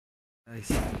Guys,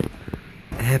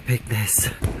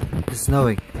 epicness. It's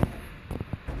snowing.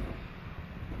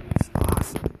 It's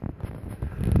awesome.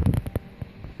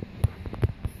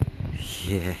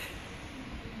 Yeah.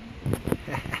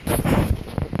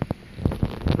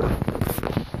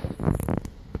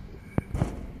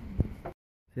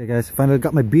 Yeah guys, finally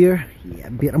got my beer. Yeah,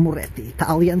 beer Moretti,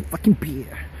 Italian fucking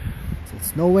beer. So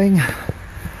it's snowing.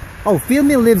 Oh,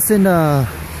 Filmy lives in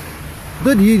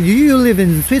dude, you live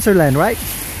in Switzerland, right?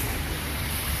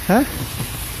 Huh?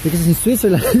 Because in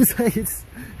Switzerland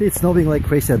it's snowing like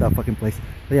crazy at that fucking place.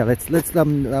 But yeah, let's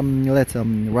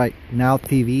right now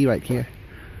TV right here.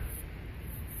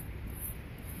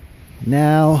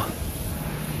 Now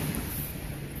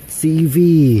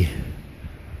CV.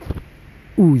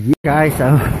 Ooh yeah guys,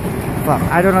 fuck,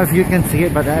 I don't know if you can see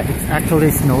it, but it's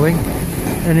actually snowing,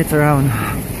 and it's around,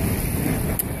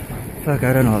 fuck,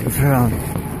 I don't know, it's around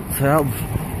 12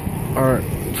 or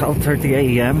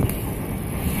 12:30 a.m.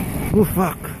 Oh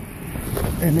fuck,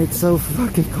 and it's so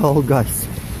fucking cold guys.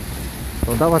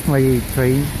 So that was my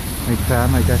train, my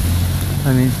tram, I guess.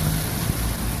 I mean,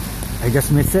 I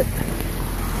just missed it,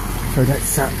 so that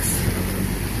sucks.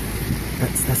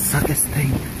 That's the suckest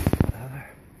thing ever.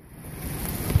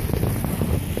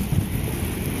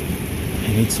 I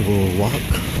need to walk.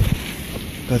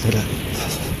 But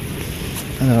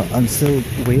I'm still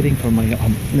waiting for my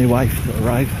wife to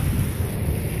arrive.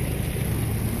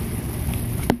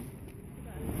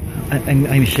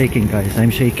 I'm shaking guys, I'm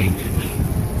shaking.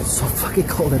 It's so fucking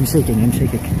cold, I'm shaking.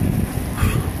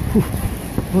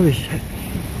 Holy shit.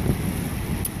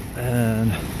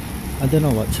 And I don't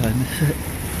know what time is it.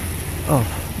 Oh,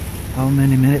 how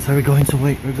many minutes are we going to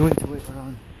wait? We're going to wait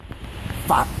around.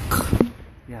 Fuck.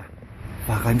 Yeah.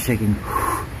 Fuck, I'm shaking.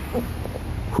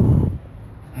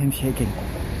 I'm shaking.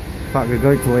 Fuck, we're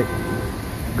going to wait.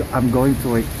 I'm going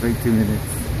to wait 32 minutes.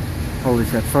 Holy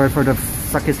shit. Sorry for the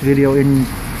suckest video in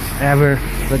ever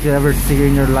that you ever see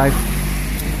in your life.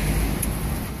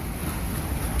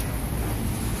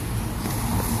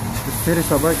 The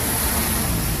city's alright.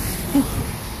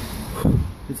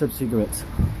 Get some cigarettes.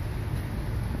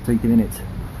 20 minutes.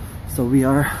 So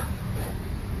we're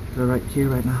right here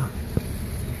right now.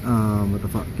 What the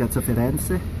fuck? Piazza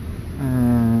Firenze.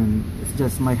 And it's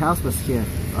just my house was here.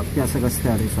 Piazza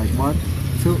Castelli. It's like 1,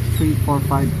 2, 3, 4,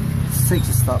 5, 6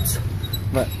 stops.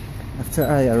 But after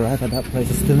I arrive at that place,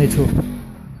 I still need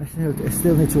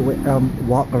to wait,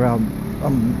 walk around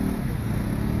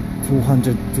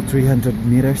 200 to 300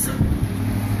 meters.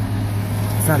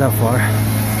 It's not that far,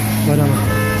 but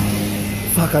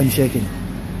fuck, I'm shaking.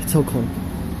 It's so cold.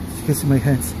 You can see my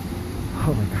hands.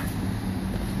 Oh my god,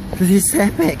 this is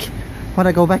epic. When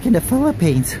I go back in the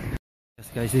Philippines.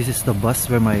 Yes guys, this is the bus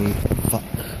where my fuck.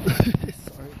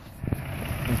 Sorry,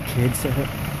 my kids are.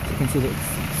 You can see that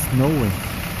it's snowing.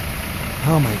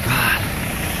 Oh my god,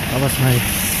 that was my,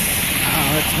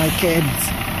 oh, it's my kids.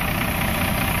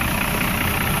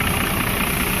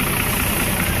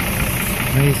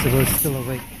 Amazing, we're still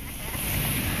awake.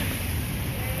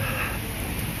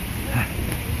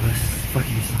 It was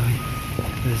fucking sorry.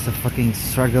 This is a fucking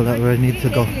struggle that we need to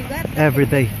go every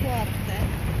day.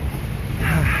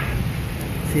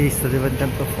 See, sto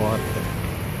diventando forte.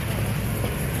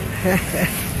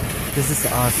 This is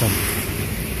awesome.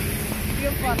 Più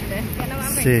forte, che non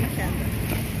avevo Sì,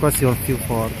 qua si va più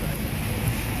forte.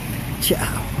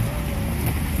 Ciao.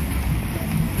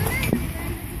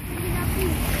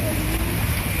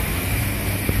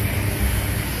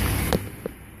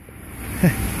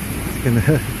 It's gonna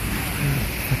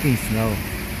fucking snow.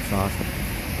 It's awesome.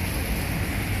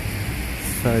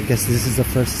 So I guess this is the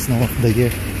first snow of the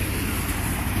year.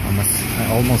 I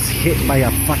almost hit by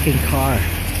a fucking car.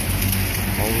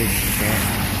 Holy shit.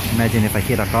 Imagine if I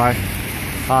hit a car.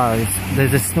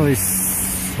 The snow is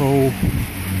so...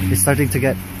 It's starting to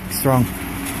get strong.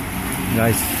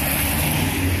 Guys.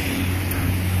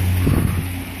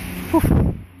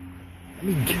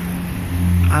 Lamig.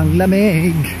 Ang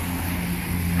lamig.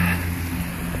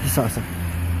 This is awesome.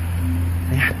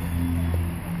 Ayan.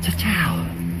 Ciao, ciao.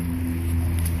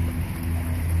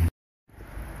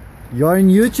 You're on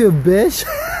YouTube, bitch.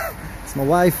 It's my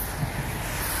wife.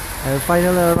 I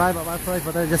finally arrived at my place,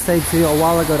 but I just said to you a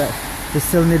while ago that we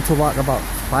still need to walk about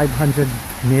 500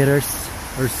 meters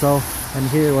or so. And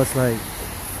here it was like,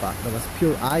 fuck, there was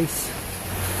pure ice.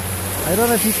 I don't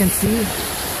know if you can see,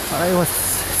 but it was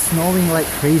snowing like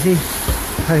crazy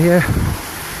right here.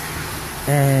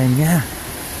 And yeah,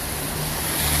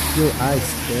 pure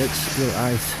ice, bitch, pure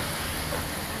ice.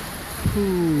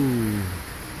 Ooh.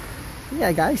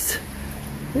 Yeah guys,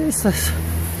 this is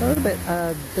a little bit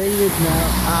dated now.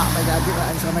 Oh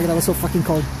my god, that was so fucking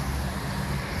cold.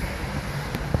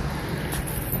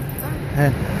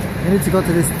 And I need to go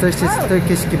to this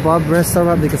Turkish kebab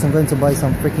restaurant because I'm going to buy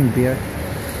some freaking beer.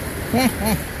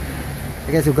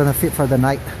 I guess we're gonna fit for the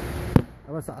night. That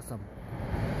was awesome.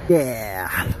 Yeah.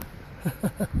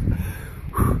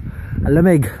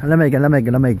 Alamig.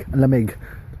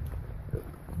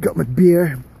 Got my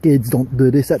beer. Kids, don't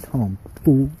do this at home,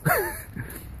 fool.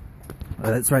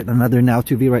 That's right, another NAO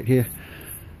TV right here.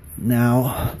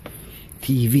 NAO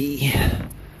TV.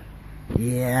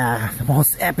 Yeah, the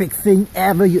most epic thing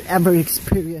ever you ever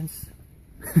experienced.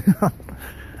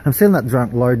 I'm still not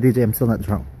drunk, Lord DJ, I'm still not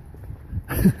drunk.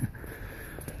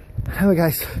 Anyway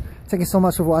guys, thank you so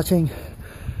much for watching.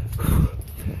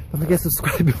 Don't forget to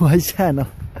subscribe to my channel.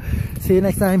 See you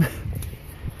next time.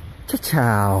 Ciao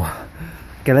ciao.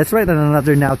 Okay, let's write on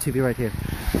another NAO TV right here.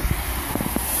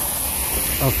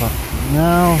 Oh fuck.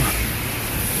 NAO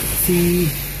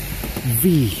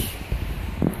TV.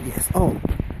 Yes, oh,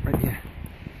 right here.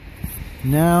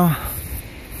 NAO.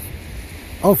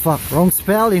 Oh fuck, wrong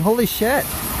spelling, holy shit.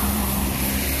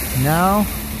 NAO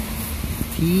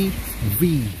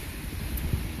TV.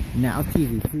 NAO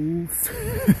TV, fools.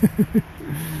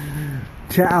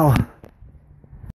 Ciao.